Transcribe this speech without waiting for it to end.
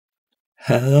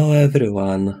Hello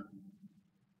everyone.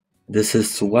 This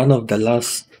is one of the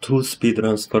last two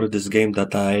speedruns for this game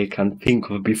that I can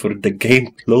think of before the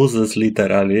game closes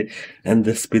literally and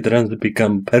the speedruns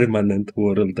become permanent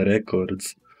world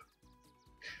records.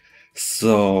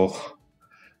 So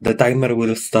the timer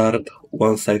will start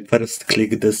once I first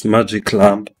click this magic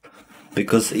lamp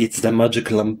because it's the magic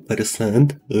lamp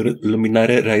percent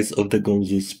Luminary Rise of the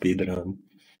GoonZu speedrun.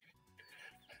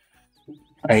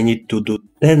 I need to do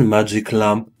 10 magic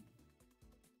lamp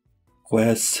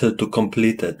quests to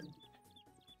complete it.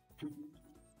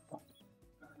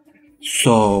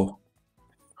 So,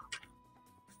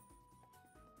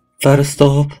 first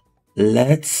off,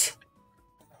 let's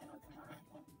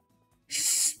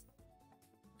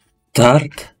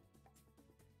start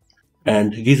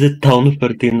and visit Town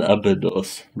 13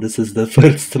 Abydos. This is the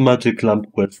first magic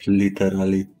lamp quest,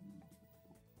 literally.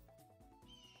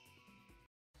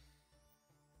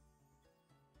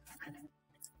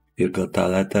 You got a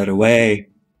letter, way.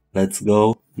 Let's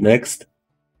go. Next.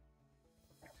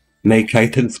 Make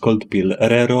items called pill.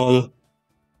 Reroll.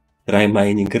 Try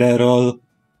mining. Reroll.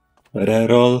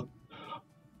 Reroll.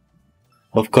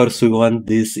 Of course we want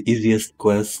this easiest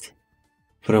quest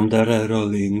from the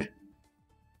rerolling.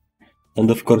 And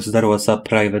of course there was a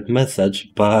private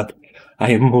message, but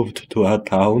I moved to a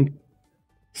town.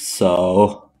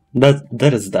 So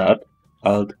there is that.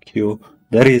 Alt Q.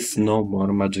 There is no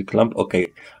more magic lamp. Okay.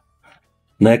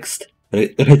 Next.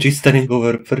 Registering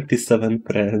over 37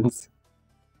 friends.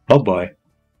 Oh boy.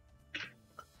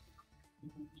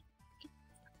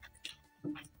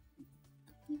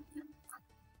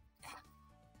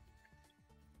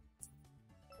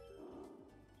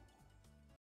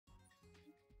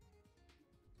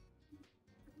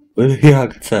 Will he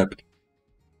accept?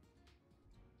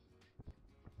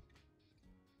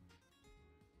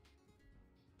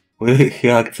 Will he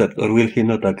accept or will he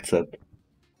not accept?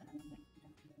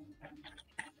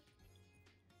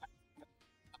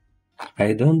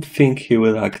 I don't think he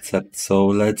will accept, so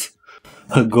let's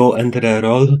go and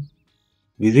reroll.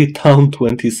 Visit Town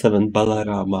 27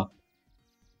 Balarama.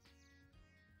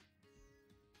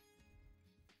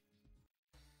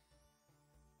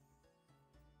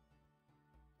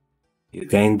 You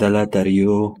gained the letter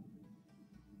U.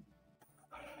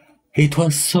 It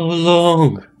was so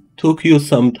long. Took you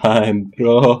some time,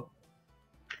 bro.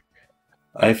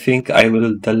 I think I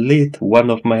will delete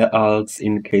one of my alts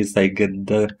in case I get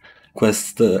the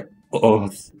quest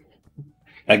oath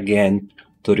again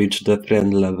to reach the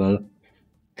friend level.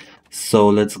 So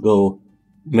let's go.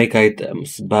 Make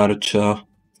items, Barcha,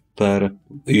 per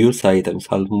use items,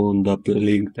 half moon,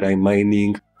 doubling, try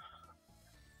mining,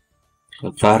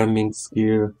 farming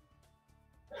skill.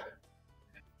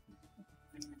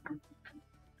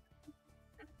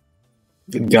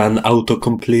 Gun auto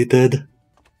completed.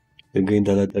 Again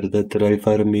the letter that try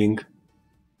farming.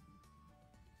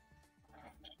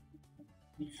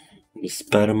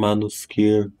 Spare manu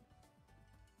skill.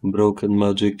 Broken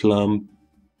magic lamp.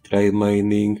 Try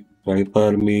mining. Try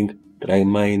farming. Try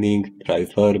mining. Try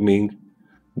farming.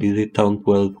 Visit town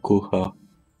 12 Kuha.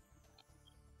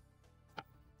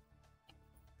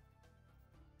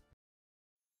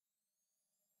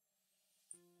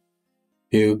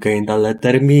 You gained a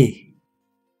letter me.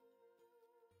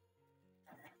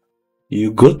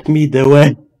 You got me the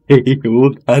way.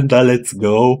 And let's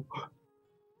go.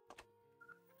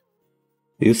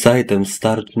 Use item,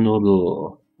 start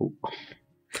noodle.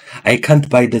 I can't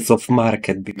buy this off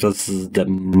market because the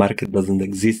market doesn't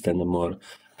exist anymore.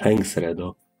 Thanks,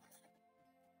 Redo.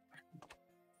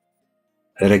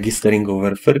 Registering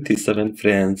over 37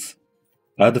 friends.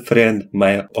 Add friend,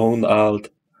 my own alt.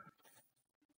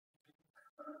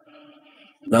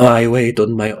 Now I wait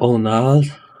on my own alt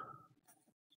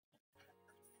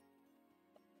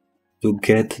to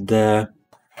get the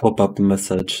pop-up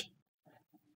message.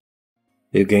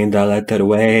 You gained a letter,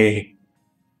 way.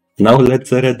 Now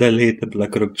let's redelete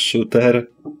Blackrock Shooter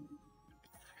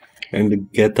and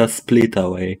get a split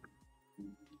away.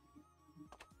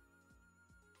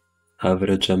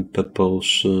 Average MP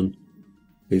potion.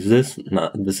 Is this?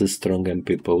 No, this is strong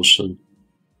MP potion.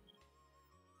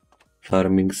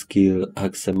 Farming skill,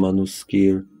 Axemanu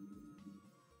skill.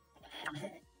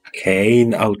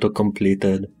 Kane auto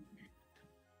completed.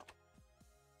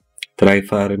 Try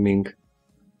farming.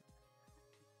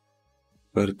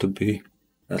 Where to be?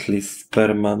 At least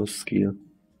spare manu skill.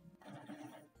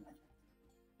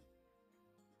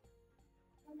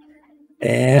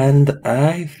 And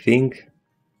I think...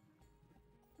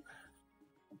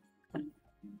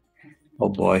 Oh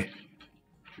boy.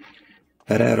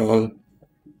 Reroll.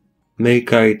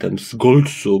 Make items. Gold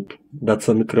soup. That's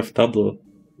uncraftable.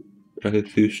 try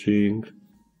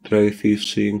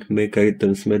fishing, make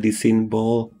items, medicine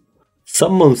ball.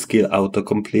 Summon skill auto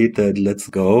completed, let's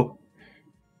go.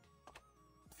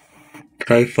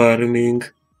 Try farming,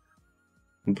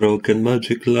 broken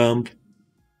magic lamp,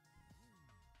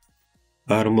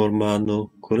 armor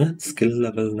mano, current skill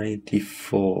level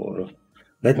 94.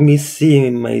 Let me see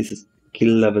my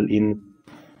skill level in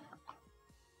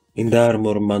the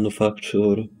armor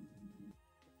manufacture.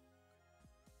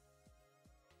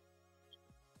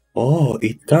 Oh,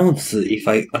 it counts if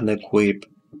I unequip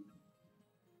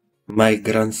my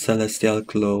Grand Celestial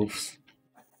clothes.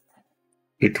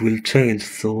 It will change,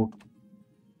 so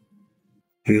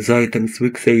use items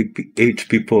with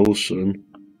HP potion.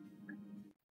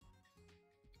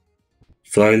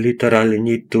 So I literally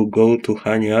need to go to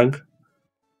Hanyang,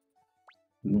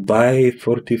 buy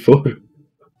 44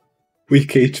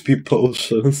 weak HP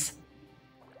potions,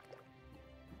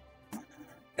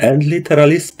 and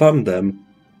literally spam them.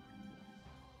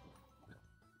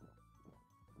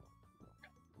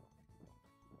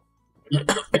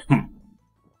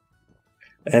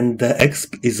 And the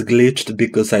exp is glitched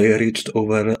because I reached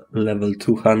over level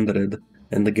 200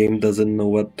 and the game doesn't know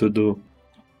what to do.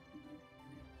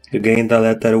 You gained a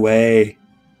letter way.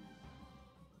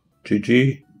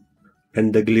 GG.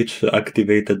 And the glitch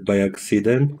activated by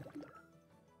accident.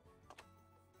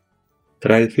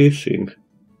 Try fishing.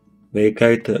 Make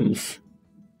items.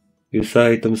 Use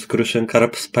items, crucian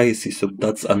carp spicy soup.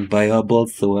 That's unbuyable,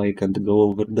 so I can't go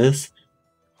over this.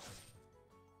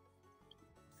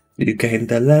 You gained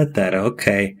the letter,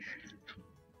 okay.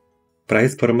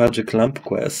 Price for magic lamp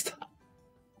quest.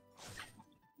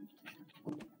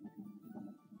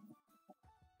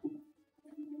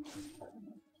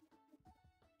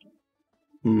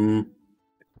 You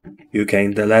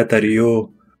gained the letter,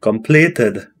 you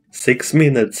completed 6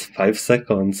 minutes, 5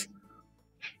 seconds.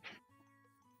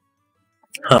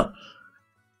 Huh.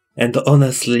 And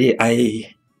honestly,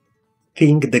 I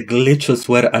think the glitches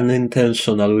were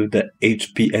unintentional with the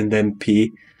HP and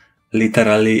MP.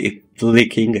 Literally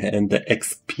clicking and the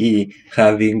XP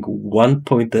having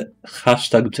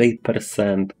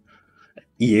 1.#J%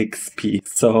 EXP,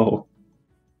 so.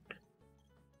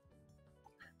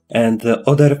 And the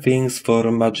other things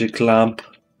for Magic Lamp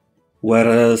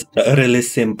were really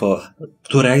simple.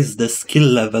 To raise the skill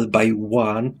level by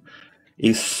 1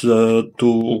 is to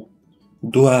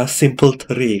do a simple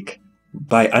trick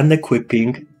by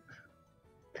unequipping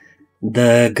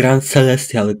the Grand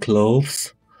Celestial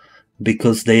clothes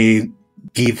because they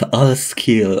give all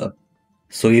skill.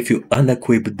 So if you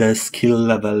unequip, the skill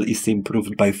level is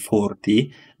improved by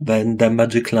 40, then the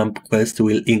Magic Lamp quest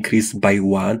will increase by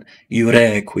 1. You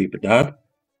re-equip that.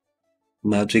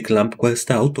 Magic Lamp quest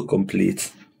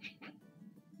autocompletes.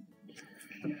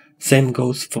 Same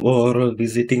goes for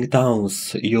visiting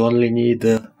towns. You only need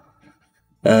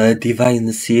a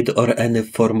divine seed or any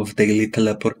form of daily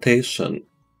teleportation.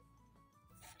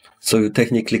 So you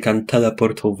technically can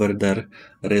teleport over there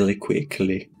really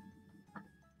quickly.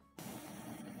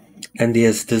 And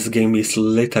yes, this game is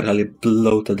literally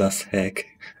bloated as heck,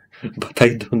 but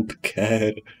I don't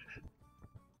care.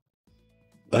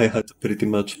 I had pretty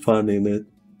much fun in it.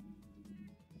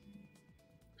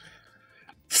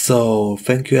 So,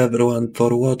 thank you everyone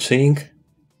for watching.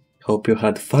 Hope you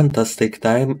had fantastic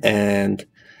time and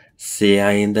see ya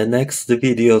in the next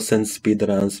videos and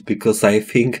speedruns, because I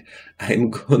think I'm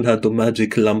gonna do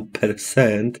Magic Lamp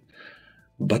 %,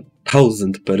 but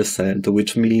 1000%,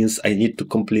 which means I need to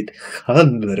complete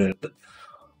 100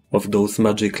 of those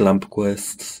Magic Lamp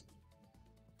quests.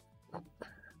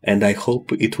 And I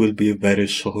hope it will be very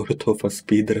short of a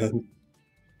speedrun.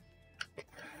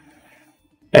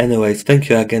 Anyways, thank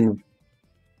you again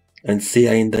and see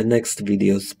ya in the next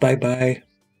videos. Bye bye.